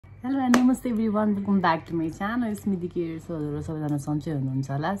Hello and namaste everyone, welcome back to my channel. Smiti here. So सबैजना सन्चै हुनुहुन्छ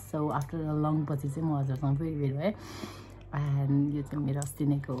होला. So after a long पछि चाहिँ म हजुरसँग फेरि भेट भएँ. And यो चाहिँ मेरो अस्ति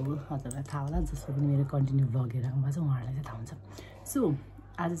नैको हो, हजुरलाई थाहा होला. जसले पनि मेरो कन्टिन्यू भ्लग हेरेको भन्छ उहाँहरूलाई चाहिँ थाहा हुन्छ. So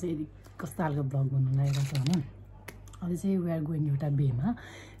आज चाहिँ कस्तो खालको भ्लग गर्नु लागेको छ भने अहिले चाहिँ वी आर गोइङ एउटा बेमा.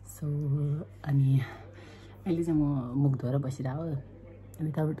 So अनि अहिले चाहिँ म मुख धोएर बसिरहेको हो.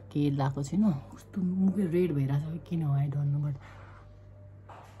 विदाउट केही लाएको छैन. कस्तो मुखै रेड भइरहेछ किन हो आई डोन्ट नो बट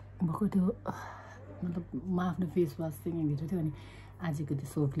भएको त्यो मतलब म आफ्नो फेस वास चाहिँ यहाँभित्र थियो अनि आजको त्यो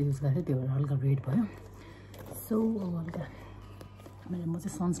सोपले युज गरेको थियो त्यो हल्का रेड भयो. सो अब हल्का म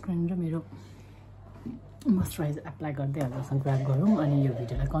चाहिँ सनस्क्रिन र मेरो मोइस्चराइजर एप्लाई गर्दै हजुरसँग कुरा गरौँ अनि यो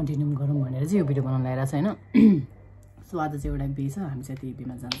भिडियोलाई कन्टिन्यू गरौँ भनेर चाहिँ यो भिडियो बनाउन लगाएर छ होइन. सो आज चाहिँ एउटा बे छ, हामी चाहिँ त्यही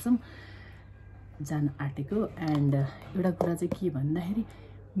बेमा जान्छौँ जान आँटेको. एन्ड एउटा कुरा चाहिँ के भन्दाखेरि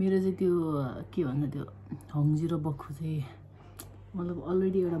मेरो चाहिँ त्यो के भन्छ त्यो हङ्जी र बक्खु चाहिँ मतलब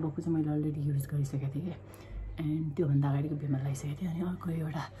अलरेडी एउटा बक्खु चाहिँ मैले अलरेडी युज गरिसकेको थिएँ क्या. एन्ड त्योभन्दा अगाडिको बेमा लगाइसकेको थिएँ अनि अर्को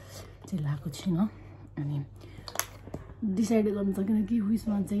एउटा चाहिँ लगाएको छुइनँ. अनि डिसाइड गर्नु सकेन कि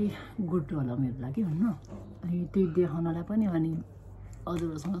उयसमा चाहिँ गुड होला मेरो लागि भन्नु. अनि त्यो देखाउनलाई पनि अनि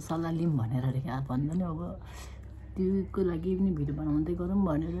हजुरहरूसँग सल्लाह लिउँ भनेर क्या भन्दा नि अब त्योको लागि पनि भिडियो बनाउँदै गरौँ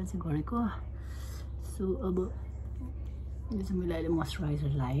भनेर चाहिँ गरेको. सो अब यो चाहिँ मैले अहिले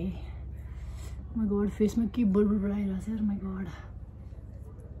मोइस्चराइजर लगाएँ. माई गड फेसमा के बडबड आइरहेको छ यार. माई गड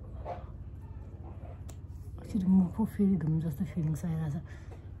एकचोटि मुख पो फेरि धुम जस्तो फिलिङ्स आइरहेछ.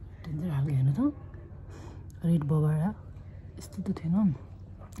 डेन्जर खालको हेर्नु त रेड बबाडा यस्तो त थिएन.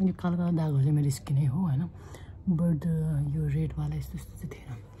 यो कालो कालो दागहरू चाहिँ मेरो स्किनै हो होइन बट यो रेडवाला यस्तो यस्तो चाहिँ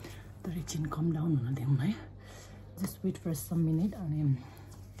थिएन. तर एकछिन कम डाउन हुन दिउँ है. Just wait for some minute अनि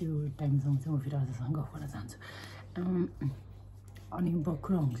त्यो टाइमसम्म चाहिँ म फेरि हजुरसँग गफ गर्न चाहन्छु. अनि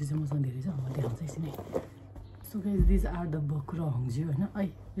बक्खु र हङ्जी चाहिँ मसँग धेरै छ म देखाउँछु एकछिन है. So guys these are the बक्खु र हङ्जी होइन. है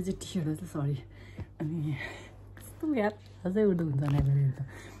यो चाहिँ टी सर्ट हो चाहिँ सरी. अनि कस्तो यार अझै उठ्दो हुन्छ नि त.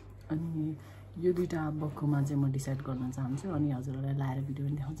 अनि यो दुइटा बक्खुमा चाहिँ म डिसाइड गर्न चाहन्छु अनि हजुरहरूलाई लाएर भिडियो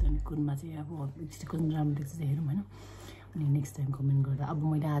पनि देखाउँछु. अनि कुनमा चाहिँ अब एकचोटि कुन राम्रो देख्छ चाहिँ हेरौँ होइन. अनि नेक्स्ट टाइम कमेन्ट गर्दा अब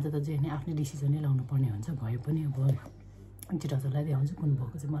मैले आज त चाहिँ आफ्नै डिसिजनै लाउनु पर्ने हुन्छ भए पनि अब एकचोटि हजुरलाई देखाउँछु कुन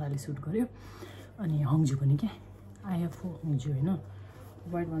भएको चाहिँ मलाई सुट गर्यो. अनि हङ्जु पनि क्या आइएफ हङ्जु होइन.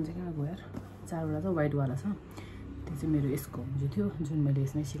 वाइट वान चाहिँ कहाँ गयो यार. चारवटा त वाइटवाला छ. त्यो चाहिँ मेरो यसको हङ्जु थियो जुन मैले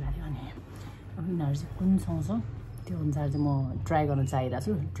यसमै सिलाएको थिएँ. अनि अब यिनीहरू चाहिँ कुन सँगछ त्यो अनुसार चाहिँ म ट्राई गर्न चाहिरहेको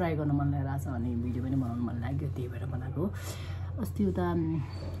छु. ट्राई गर्न मन लागिरहेको छ अनि भिडियो पनि बनाउनु मन लाग्यो त्यही भएर बनाएको हो. अस्ति उता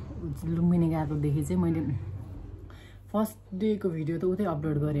लुम्बिनी गएकोदेखि चाहिँ मैले फर्स्ट डेको भिडियो त उतै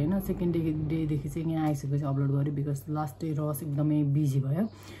अपलोड गरेँ होइन. सेकेन्ड डेदेखि चाहिँ यहाँ आइसकेपछि अपलोड गरेँ बिकज लास्ट डे रस एकदमै बिजी भयो.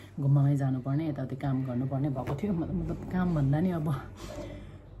 घुम्मामै जानुपर्ने यताउति काम गर्नुपर्ने भएको थियो. मतलब काम भन्दा नि अब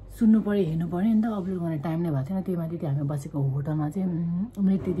सुन्नु पऱ्यो हेर्नु पऱ्यो नि त. अपलोड गर्ने टाइम नै भएको थिएन. त्यही माथि त्यो हामी बसेको होटलमा चाहिँ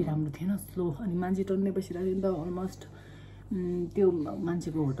नेट त्यति राम्रो थिएन स्लो. अनि मान्छे टन्नै बसिरहेको थियो नि त. अलमोस्ट त्यो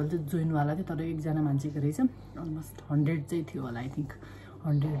मान्छेको होटल चाहिँ जोइनवाला थियो तर एकजना मान्छेको रहेछ. अलमोस्ट 100 चाहिँ थियो होला आई थिङ्क.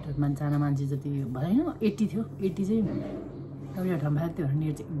 100जना मान्छे जति भएन 80 थियो. 80 चाहिँ एउटा ठाउँमा भएको थियो.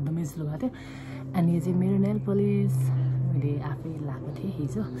 नेट चाहिँ एकदमै स्लो भएको थियो. अनि यो चाहिँ मेरो नेल पलिस मैले आफै लगाएको थिएँ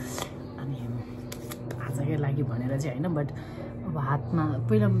हिजो. अनि आजकै लागि भनेर चाहिँ होइन बट अब हातमा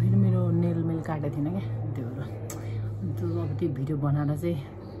पहिला फेरि मेरो नेल मैले काटेको थिइनँ क्या त्योहरू. त्यो अब त्यो भिडियो बनाएर चाहिँ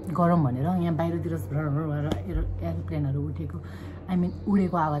गरौँ भनेर यहाँ बाहिरतिर भएर एरोप्लेनहरू उठेको आई मिन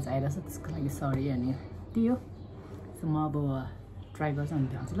उडेको आवाज आइरहेछ त्यसको लागि सरी. अनि त्यही हो. सो म अब ट्राई गर्छु अनि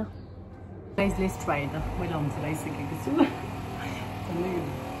देखाउँछु ल. गाइस लेट्स ट्राई त. मैले हम्स लगाइसकेको छु अनि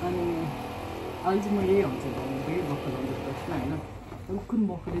अहिले चाहिँ म यही हुन्छ फेरि बक्खु लाउँछु पर्छ होइन. अब कुन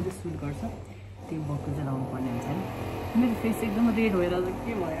बक्खुले चाहिँ सुट गर्छ त्यो बक्खु चाहिँ लाउनु पर्ने हुन्छ नि. मेरो फेस एकदम रेड भएर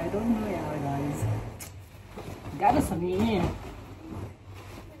के भयो आई डोन्ट नो यार गाइस. गाह्रो छ नि.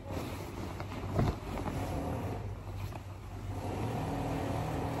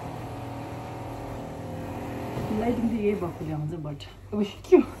 लाइटिङ चाहिँ यही बक्खुले आउँछ बट अब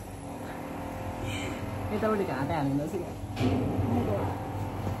के हो यतापट्टि हातै हालिँदैछ क्या.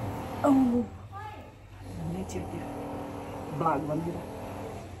 ब्ल्याक भनिदिएर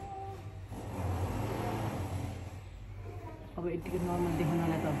अब यतिको नर्मल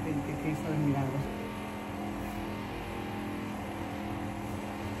देखाउनलाई त फेरि फेसहरू मिलाएर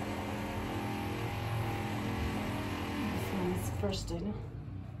फर्स्ट होइन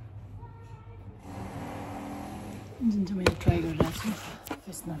जुन चाहिँ मैले ट्राई गरिरहेको छु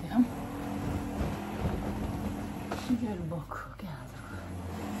फेस नदेखाऊँ. बक्खु क्या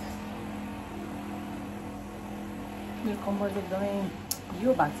मेरो कम्बर चाहिँ एकदमै यो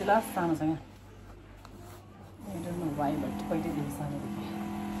भाग चाहिँ लास्ट सानो छ क्या. I don't know why but पहिल्यैदेखि सानोदेखि.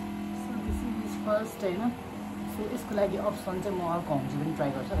 सो दिस इज फर्स्ट होइन. सो यसको लागि अप्सन चाहिँ म अर्को होम्स पनि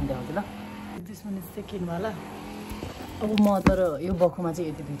ट्राई गर्छु अनि देखाउँछु ल दिस वान इज सेकेन्डवाला अब म तर यो बक्खुमा चाहिँ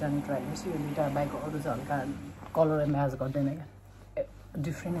यति दुईवटा नै ट्राई गर्छु यो दुईवटा बाइक अरू चाहिँ हल्का कलर म्याच गर्दैन क्या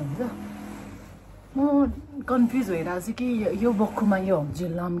डिफ्रेन्ट हुन्छ म कन्फ्युज भइरहेको छु कि यो बक्खुमा यो होम्स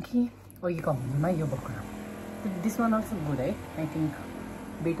लाम कि अघिको होम्समा यो बक्खु लाम दिस वान अल्सो गुड है आई थिङ्क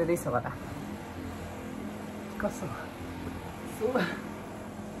बेटरै छ होला कसो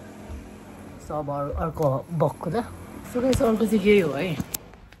सो अब अर्को बक्खु ल सो गाइस अर्को चाहिँ यही हो है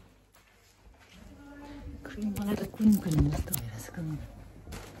मलाई त कुन फिल्म जस्तो भइरहेछ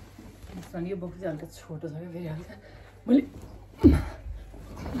कुन यो बक्खु चाहिँ हल्का छोटो छ क्या फेरि हल्का मैले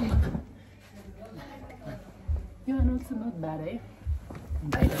यो अल्सो नट ब्याड है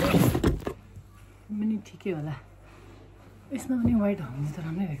पनि ठिकै होला यसमा पनि वाइट हाउनु त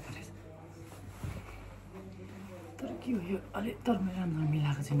राम्रै भएको रहेछ तर के हो यो अलिक तर मैले राम्रो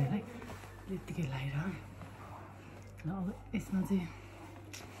मिलाएको छैन है यत्तिकै लगाएर अब यसमा चाहिँ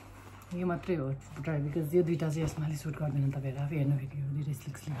यो मात्रै हो ट्राई बिकज यो दुइटा चाहिँ यसमा अलिक सुट गर्दैन तपाईँहरू आफै हेर्नु फेरि यो दुइटै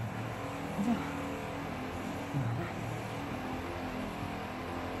स्लिक स्लिक हुन्छ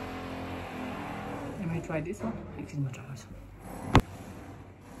Am I try this one? एकछिन म ट्राई गर्छु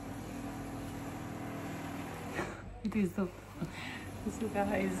It is so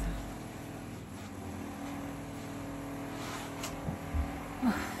guys.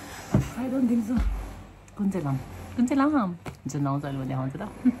 I don't think so. कुन चाहिँ लाम जुन आउँछ अहिले म देखाउँछु ल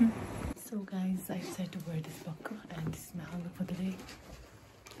So guys, I decided to wear this buckle and this is my outfit for the day.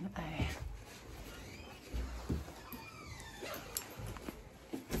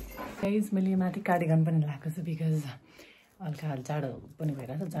 Guys, मैले माथि कार्डिगन पनि लगाएको छु बिकज हल्का जाडो पनि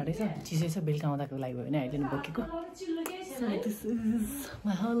भइरहेछ जाडै छ चिसै छ बेलुका आउँदाको लागि भयो भने अहिले नै बोकेको So this is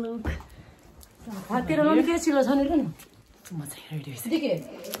my whole look. हाततिर पनि के चिलो छ नि र म चाहिँ रेडी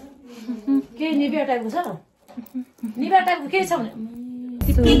भइसकेँ के निबिया टाइपको छ निबिया टाइपको के छ भने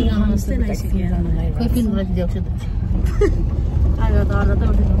कोही फिल्म देख्छु त आयो त अर्दा त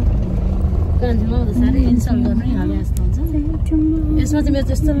उठ्नु कान्छीमा त साह्रै इन्सल्ट गर्नु नै हाले जस्तो हुन्छ यसमा चाहिँ मेरो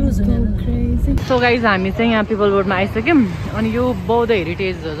त्यस्तो लुज हुँदैन सो गाइज हामी चाहिँ यहाँ पिपल बोर्डमा आइसक्यौँ अनि यो बौद्ध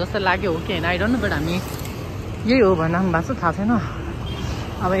हेरिटेज जस्तो लाग्यो हो कि होइन आई डोन्ट नो बट हामी यही हो भन्नु भएको छ थाहा छैन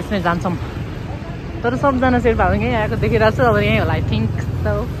अब यसमै जान्छौँ तर सबजना शेर्पाहरू यहीँ आएको देखिरहेको छु अब यहीँ होला आई थिङ्क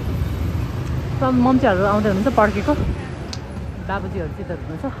सब मम्मीहरू आउँदै हुनुहुन्छ पड्केको बाबुजीहरू चाहिँ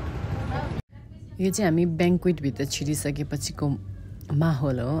हुनुहुन्छ यो चाहिँ हामी ब्याङ्क्वेटभित्र छिरिसकेपछिको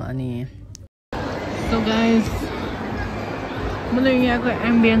माहौल हो अनि सो गाइज मलाई यहाँको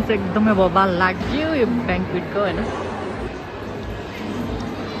एम्बियन्स एकदमै बबाल लाग्यो यो ब्याङ्क्वेटको होइन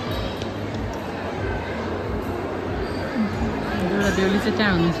देउली चाहिँ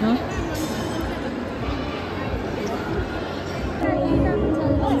त्यहाँ हुनुहुन्छ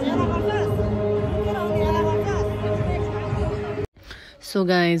सो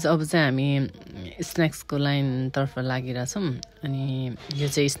गाइज अब चाहिँ हामी स्न्याक्सको लाइनतर्फ लागिरहेछौँ अनि यो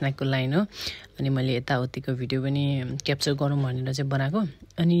चाहिँ स्न्याकको लाइन हो अनि मैले यताउतिको भिडियो पनि क्याप्चर गरौँ भनेर चाहिँ बनाएको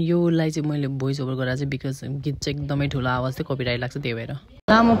अनि योलाई चाहिँ मैले भोइस ओभर गराएको चाहिँ बिकज गीत चाहिँ एकदमै ठुलो आवाज चाहिँ कपिराइट लाग्छ त्यही भएर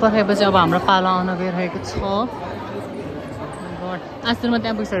लामो पर्खाएपछि अब हाम्रो पालो आउन गइरहेको छ आजमा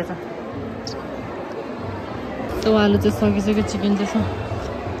त्यहाँ पुगिसकेको छ त्यो आलु चाहिँ सकिसक्यो चिकन चाहिँ छ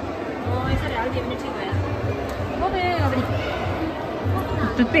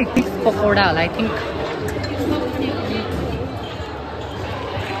टुथपिक पकौडा होला आई थिङ्क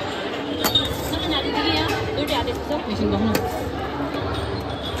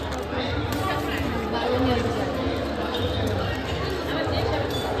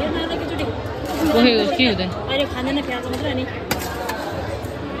के हुँदैन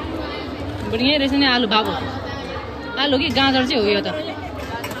बढी यहीँ रहेछ नि आलु बाबु आलु कि गाजर चाहिँ हो यो त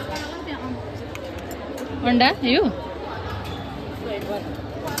अन्डा यो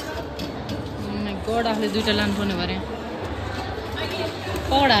गड आफूले दुइटा लानुपर्ने भरे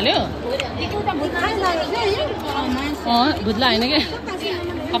पकौडा हाल्यो भुत्ला होइन क्या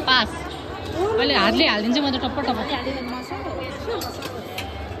कपास अहिले हातले हालिदिन्छ म त टप्प टप्प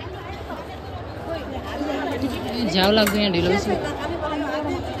झ्याउ लाग्दैन यहाँ ढिलो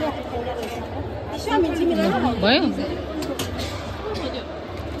भयो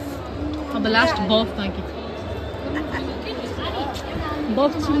अब लास्ट बफ बाँकी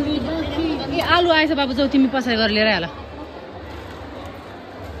बफ चिल्ली बाँकी ए आलु आएछ बाबु जाऊ तिमी पछाडि गरेर लिएर हाल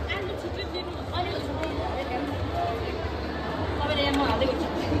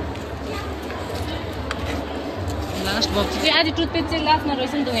लास्ट बफ चाहिँ आज टुथपेस्ट चाहिँ लास्टमा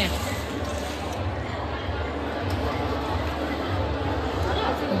रहेछ नि त यहाँ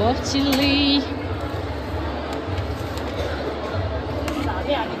बफ चिल्ली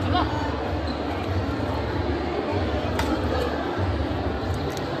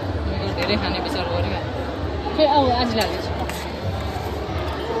धेरै खाने विचार गऱ्यो फेरि अब आज लाग्यो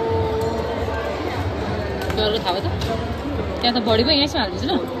डर थाहा भयो त त्यहाँ त बढी पो यहीँसम्म हालिदिन्छु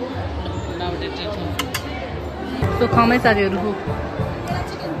ल सो खामै साथीहरू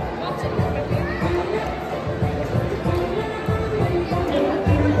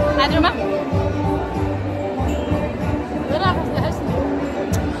आजमा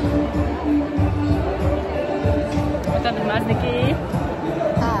Mazniki.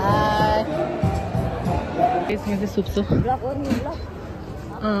 Hi. इसमें से सूप तो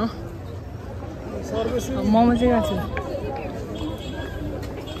मोमो चाहिँ गएको छ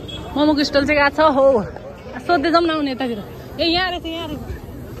मोमोको स्टल चाहिँ गएको छ हो सोध्दै जाउँ न आउने यतातिर ए यहाँ रहेछ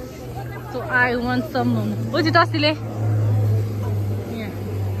so I want some momo हो चाहिँ टस्टीले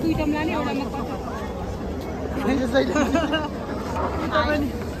दुईटा लाने एउटामा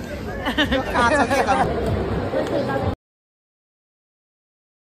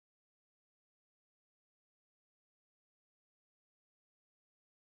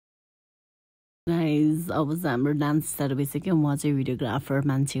गाइज अब चाहिँ हाम्रो डान्सहरू भइसक्यो म चाहिँ भिडियोग्राफर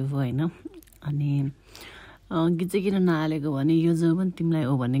मान्छे हो होइन अनि गीत चाहिँ किन नहालेको भने यो जो पनि तिमीलाई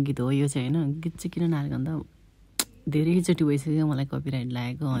हो भन्ने गीत हो यो चाहिँ होइन गीत चाहिँ किन नहालेको भन्दा धेरैचोटि भइसक्यो मलाई कपिराइट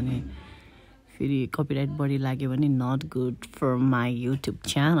लागेको अनि फेरि कपिराइट बढी लाग्यो भने not good for my YouTube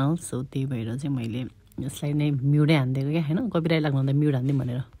channel so त्यही भएर चाहिँ मैले यसलाई नै म्युटै हानिदिएको क्या होइन कपिराइट लाग्नु भन्दा म्युट हानिदिउँ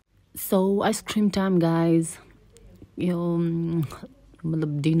भनेर सो आइसक्रिम टाइम गाइज यो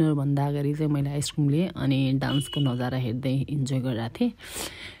मतलब डिनरभन्दा अगाडि चाहिँ मैले आइसक्रिम लिएँ अनि डान्सको नजारा हेर्दै इन्जोय गरिरहेको थिएँ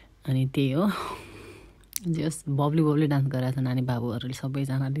अनि त्यही हो जस बब्ली बब्ली डान्स गरिरहेको छ नानी बाबुहरूले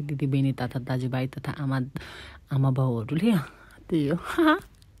सबैजनाले दिदी बहिनी तथा दाजुभाइ तथा आमा बाउहरूले त्यही हो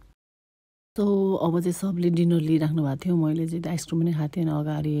सो अब चाहिँ सबले डिनर लिइराख्नु भएको थियो मैले चाहिँ आइसक्रिम पनि खाएको थिएँ अनि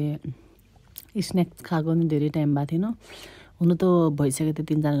अगाडि स्न्याक्स खाएको पनि धेरै टाइम भएको थिएन हुनु त भइसक्यो थियो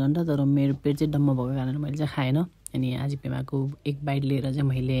 3-4 घन्टा तर मेरो पेट चाहिँ डम्म भएको कारणले मैले चाहिँ खाएन अनि आज पेमाको एक बाइट लिएर चाहिँ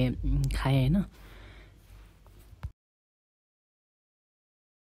मैले खाएँ होइन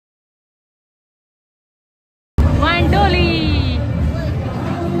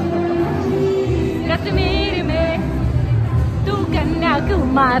कश्मीर में तू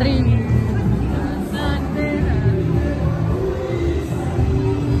कन्याकुमारी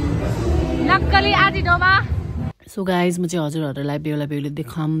नक्कली आजिडोमा सो गाइज म चाहिँ हजुरहरूलाई बेहुला बेहुली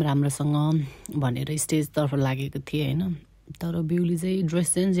देखाऊँ राम्रोसँग भनेर स्टेजतर्फ लागेको थिएँ होइन तर बेहुली चाहिँ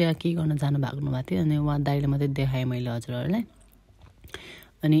ड्रेस चेन्ज या के गर्न जानु भएको थियो अनि उहाँ दाइले मात्रै देखाएँ मैले हजुरहरूलाई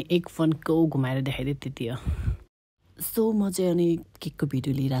अनि एक फोनको घुमाएर देखाइदिएँ त्यति हो सो म चाहिँ अनि केकको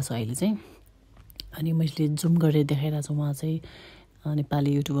भिडियो लिइरहेको छु अहिले चाहिँ अनि मैले जुम गरेर देखाइरहेको छु उहाँ चाहिँ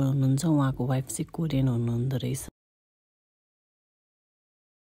नेपाली युट्युबर हुनुहुन्छ उहाँको वाइफ चाहिँ कोरियन हुनुहुँदो रहेछ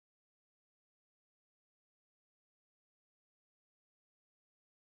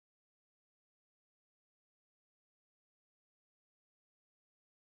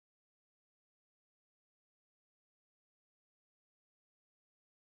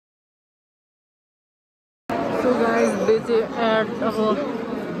So guys, बेचे एड अब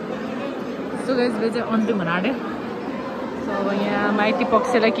अन्तिम हुन आँट्यो सो अब यहाँ माइती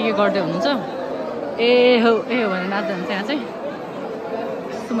पक्षलाई के गर्दै हुनुहुन्छ ए हो भनेर नाच्दै हुन्छ यहाँ चाहिँ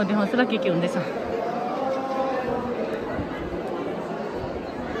सो म देखाउँछु ल के हुँदैछ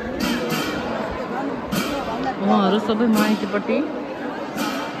उहाँहरू सबै माइतीपट्टि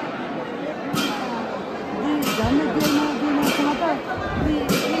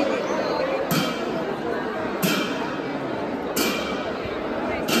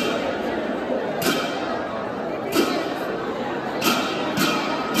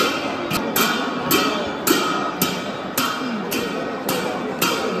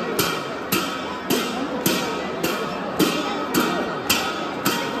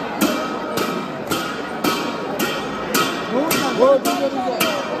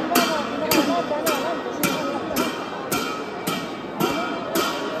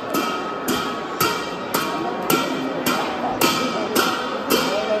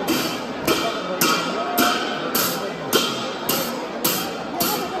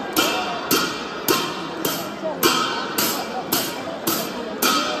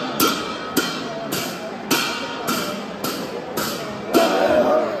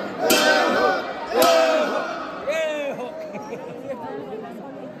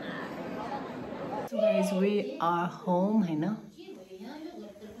we are home हैन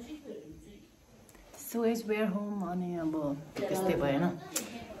so guys we are home अनि अब त्यस्तै भएन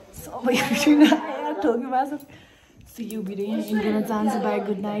सबै ठोकिबास see you video in gonna dance bye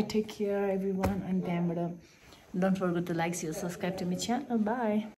good night take care everyone and then don't forget to like share subscribe to my channel bye